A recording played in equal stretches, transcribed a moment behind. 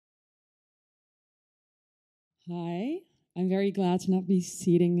Hi, I'm very glad to not be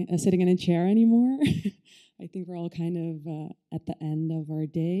sitting in a chair anymore. I think we're all kind of at the end of our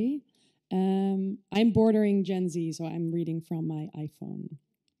day. I'm bordering Gen Z, so I'm reading from my iPhone.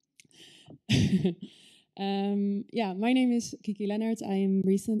 Yeah, my name is Kiki Lennaerts.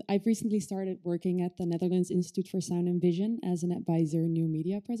 I've recently started working at the Netherlands Institute for Sound and Vision as an advisor in new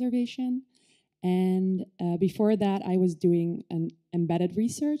media preservation. And before that, I was doing an embedded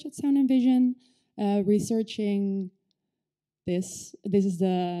research at Sound and Vision, researching this. This is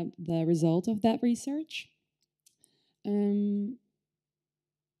the result of that research. Okay.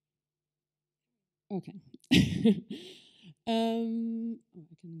 I can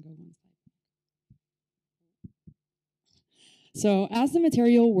go one slide. So, as the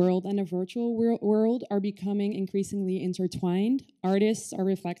material world and the virtual world are becoming increasingly intertwined, artists are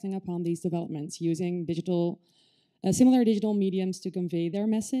reflecting upon these developments using similar digital mediums to convey their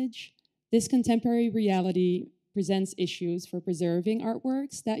message. This contemporary reality presents issues for preserving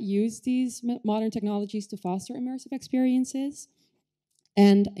artworks that use these modern technologies to foster immersive experiences.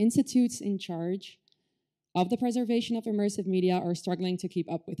 And institutes in charge of the preservation of immersive media are struggling to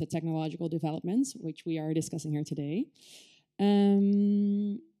keep up with the technological developments, which we are discussing here today.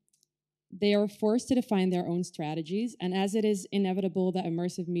 They are forced to define their own strategies, and as it is inevitable that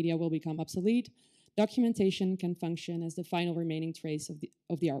immersive media will become obsolete, documentation can function as the final remaining trace of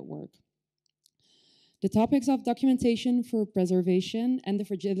the artwork. The topics of documentation for preservation and the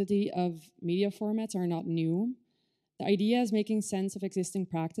fragility of media formats are not new. The idea is making sense of existing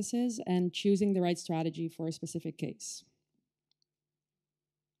practices and choosing the right strategy for a specific case.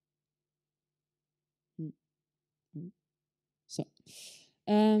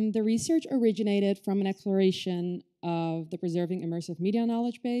 The research originated from an exploration of the preserving immersive media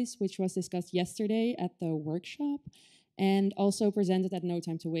knowledge base, which was discussed yesterday at the workshop and also presented at No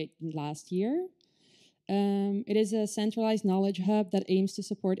Time to Wait last year. It is a centralized knowledge hub that aims to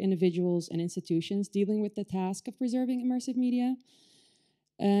support individuals and institutions dealing with the task of preserving immersive media.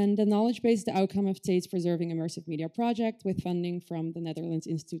 And the knowledge base is the outcome of Tate's Preserving Immersive Media project with funding from the Netherlands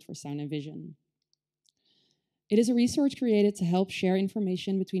Institute for Sound and Vision. It is a resource created to help share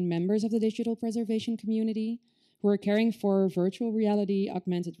information between members of the digital preservation community who are caring for virtual reality,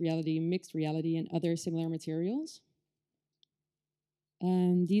 augmented reality, mixed reality, and other similar materials.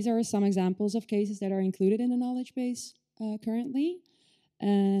 These are some examples of cases that are included in the knowledge base currently.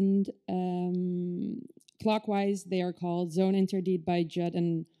 And clockwise, they are called Zone Interdeed by Judd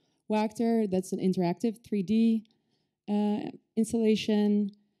and Wachter. That's an interactive 3D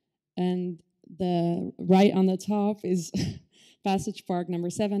installation. And the right on the top is Passage Park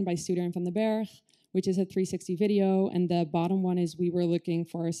number 7 by Studer and van den Berg, which is a 360 video. And the bottom one is We Were Looking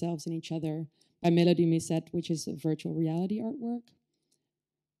for Ourselves in Each Other by Melody Misset, which is a virtual reality artwork.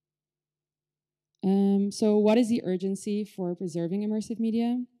 So what is the urgency for preserving immersive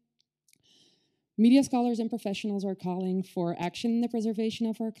media? Media scholars and professionals are calling for action in the preservation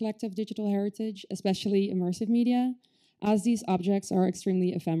of our collective digital heritage, especially immersive media, as these objects are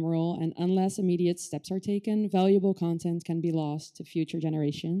extremely ephemeral, and unless immediate steps are taken, valuable content can be lost to future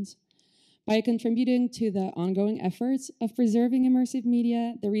generations. By contributing to the ongoing efforts of preserving immersive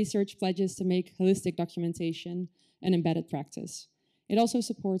media, the research pledges to make holistic documentation an embedded practice. It also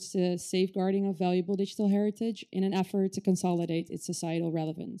supports the safeguarding of valuable digital heritage in an effort to consolidate its societal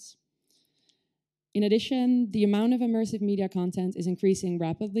relevance. In addition, the amount of immersive media content is increasing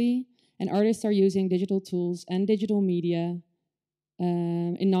rapidly, and artists are using digital tools and digital media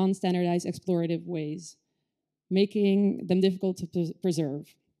in non-standardized explorative ways, making them difficult to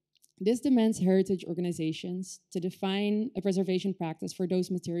preserve. This demands heritage organizations to define a preservation practice for those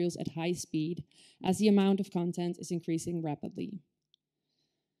materials at high speed, as the amount of content is increasing rapidly.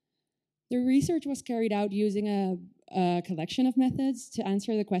 The research was carried out using a collection of methods to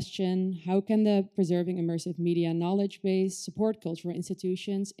answer the question, how can the preserving immersive media knowledge base support cultural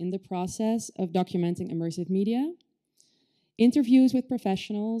institutions in the process of documenting immersive media? Interviews with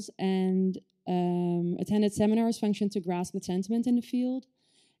professionals and attended seminars functioned to grasp the sentiment in the field,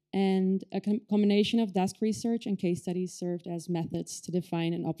 and a combination of desk research and case studies served as methods to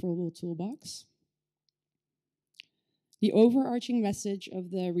define an operable toolbox. The overarching message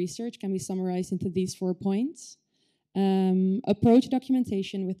of the research can be summarized into these 4 points. Approach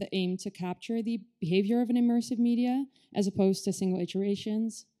documentation with the aim to capture the behavior of an immersive media as opposed to single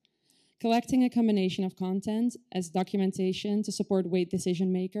iterations. Collecting a combination of content as documentation to support weight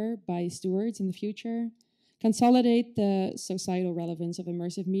decision maker by stewards in the future. Consolidate the societal relevance of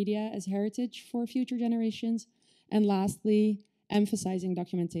immersive media as heritage for future generations. And lastly, emphasizing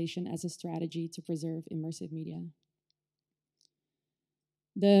documentation as a strategy to preserve immersive media.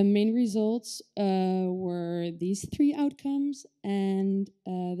 The main results were these three outcomes, and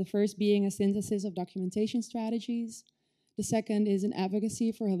the first being a synthesis of documentation strategies. The second is an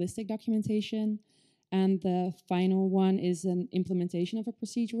advocacy for holistic documentation, and the final one is an implementation of a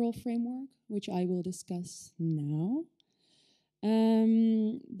procedural framework, which I will discuss now.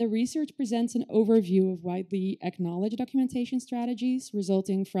 The research presents an overview of widely acknowledged documentation strategies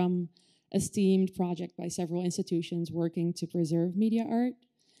resulting from a esteemed project by several institutions working to preserve media art.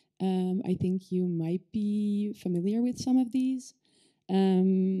 I think you might be familiar with some of these.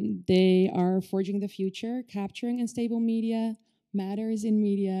 They are Forging the Future, Capturing Unstable Media, Matters in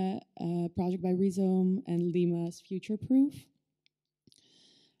Media, project by Rhizome, and Lima's Future Proof.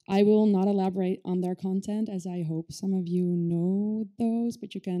 I will not elaborate on their content, as I hope some of you know those,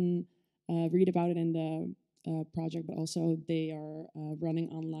 but you can read about it in the project, but also they are running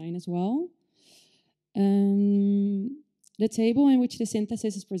online as well. The table in which the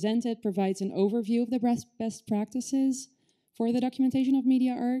synthesis is presented provides an overview of the best practices for the documentation of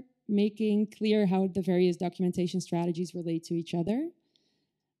media art, making clear how the various documentation strategies relate to each other.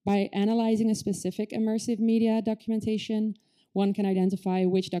 By analyzing a specific immersive media documentation, one can identify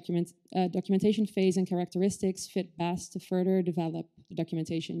which documentation phase and characteristics fit best to further develop the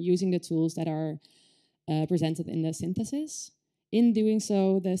documentation using the tools that are presented in the synthesis. In doing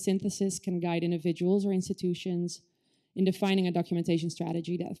so, the synthesis can guide individuals or institutions in defining a documentation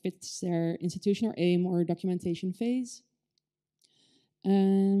strategy that fits their institutional aim or documentation phase.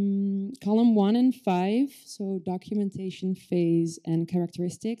 Column 1 and 5, so documentation phase and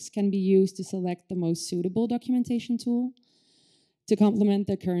characteristics, can be used to select the most suitable documentation tool to complement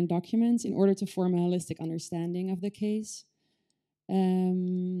the current documents in order to form a holistic understanding of the case.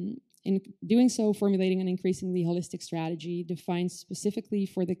 In doing so, formulating an increasingly holistic strategy defined specifically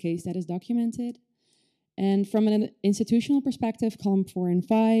for the case that is documented. And from an institutional perspective, column 4 and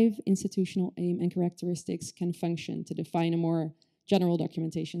 5, institutional aim and characteristics can function to define a more general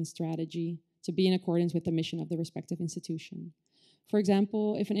documentation strategy to be in accordance with the mission of the respective institution. For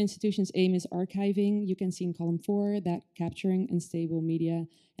example, if an institution's aim is archiving, you can see in column 4 that capturing unstable media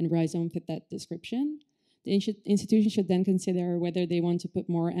and Rhizome fit that description. The institution should then consider whether they want to put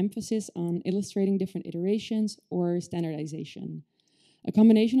more emphasis on illustrating different iterations or standardization. A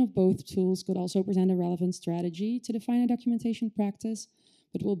combination of both tools could also present a relevant strategy to define a documentation practice,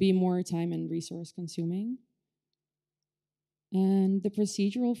 but will be more time and resource consuming. And the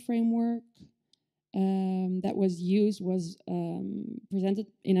procedural framework that was used was presented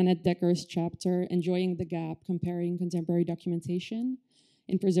in Annette Decker's chapter, Enjoying the Gap, Comparing Contemporary Documentation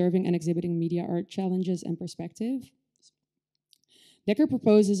in Preserving and Exhibiting Media Art Challenges and Perspective. Decker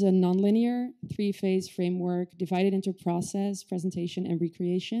proposes a nonlinear three-phase framework divided into process, presentation, and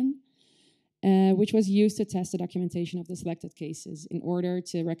recreation, which was used to test the documentation of the selected cases in order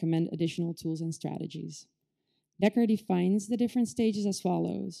to recommend additional tools and strategies. Decker defines the different stages as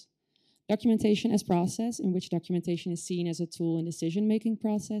follows. Documentation as process, in which documentation is seen as a tool in decision-making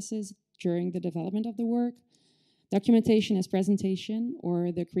processes during the development of the work. Documentation as presentation,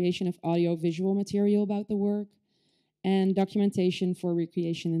 or the creation of audio-visual material about the work. And documentation for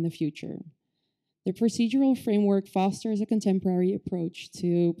recreation in the future. The procedural framework fosters a contemporary approach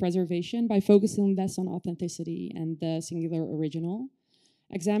to preservation by focusing less on authenticity and the singular original,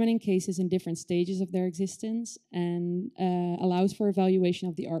 examining cases in different stages of their existence, and allows for evaluation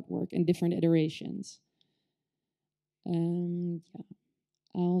of the artwork in different iterations.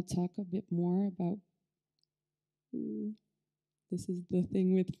 I'll talk a bit more about, this is the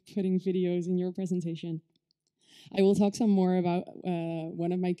thing with putting videos in your presentation. I will talk some more about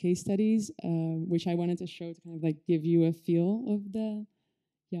one of my case studies, which I wanted to show to kind of like give you a feel of the,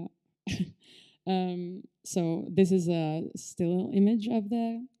 so this is a still image of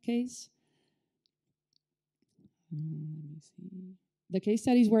the case. Let me see. The case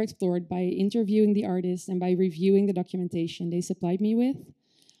studies were explored by interviewing the artists and by reviewing the documentation they supplied me with,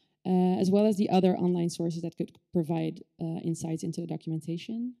 as well as the other online sources that could provide insights into the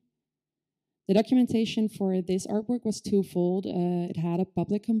documentation. The documentation for this artwork was twofold. It had a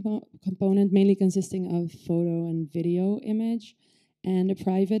public component mainly consisting of photo and video image, and a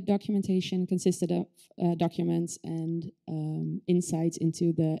private documentation consisted of documents and insights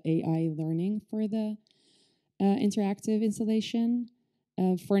into the AI learning for the interactive installation.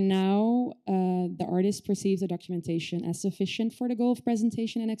 For now, the artist perceives the documentation as sufficient for the goal of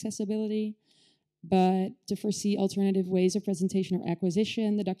presentation and accessibility. But to foresee alternative ways of presentation or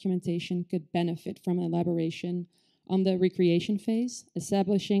acquisition, the documentation could benefit from an elaboration on the recreation phase,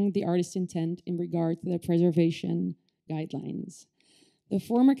 establishing the artist's intent in regard to the preservation guidelines. The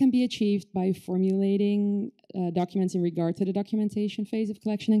former can be achieved by formulating documents in regard to the documentation phase of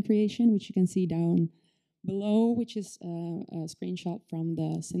collection and creation, which you can see down below, which is a screenshot from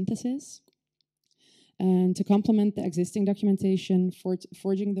the synthesis. And to complement the existing documentation,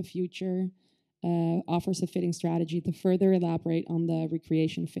 Forging the Future offers a fitting strategy to further elaborate on the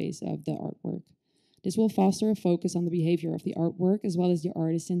recreation phase of the artwork. This will foster a focus on the behavior of the artwork as well as the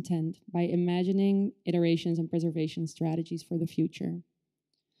artist's intent by imagining iterations and preservation strategies for the future.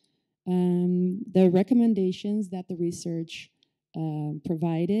 The recommendations that the research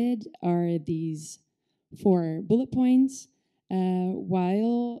provided are these 4 bullet points.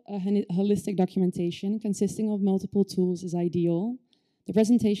 While a holistic documentation consisting of multiple tools is ideal, the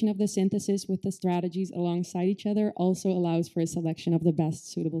presentation of the synthesis with the strategies alongside each other also allows for a selection of the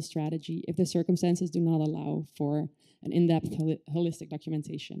best suitable strategy if the circumstances do not allow for an in-depth holistic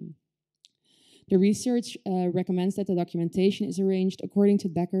documentation. The research recommends that the documentation is arranged according to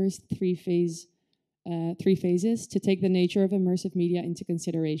Becker's three phases to take the nature of immersive media into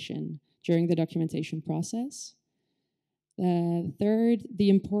consideration during the documentation process. Third, the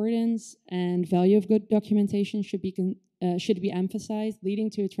importance and value of good documentation should be emphasized, leading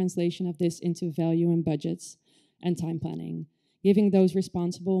to a translation of this into value and budgets and time planning, giving those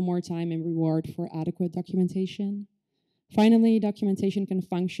responsible more time and reward for adequate documentation. Finally, documentation can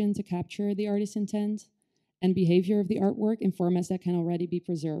function to capture the artist's intent and behavior of the artwork in formats that can already be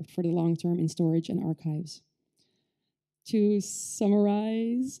preserved for the long term in storage and archives. To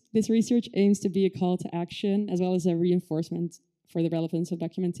summarize, this research aims to be a call to action as well as a reinforcement for the relevance of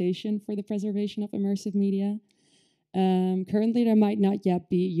documentation for the preservation of immersive media. Currently, there might not yet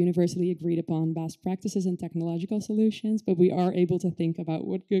be universally agreed upon best practices and technological solutions, but we are able to think about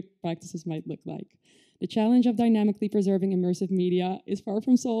what good practices might look like. The challenge of dynamically preserving immersive media is far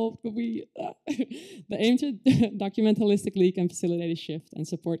from solved, but the aim to document holistically can facilitate a shift and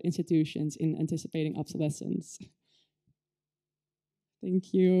support institutions in anticipating obsolescence.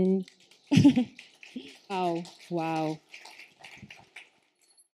 Thank you. Oh, wow.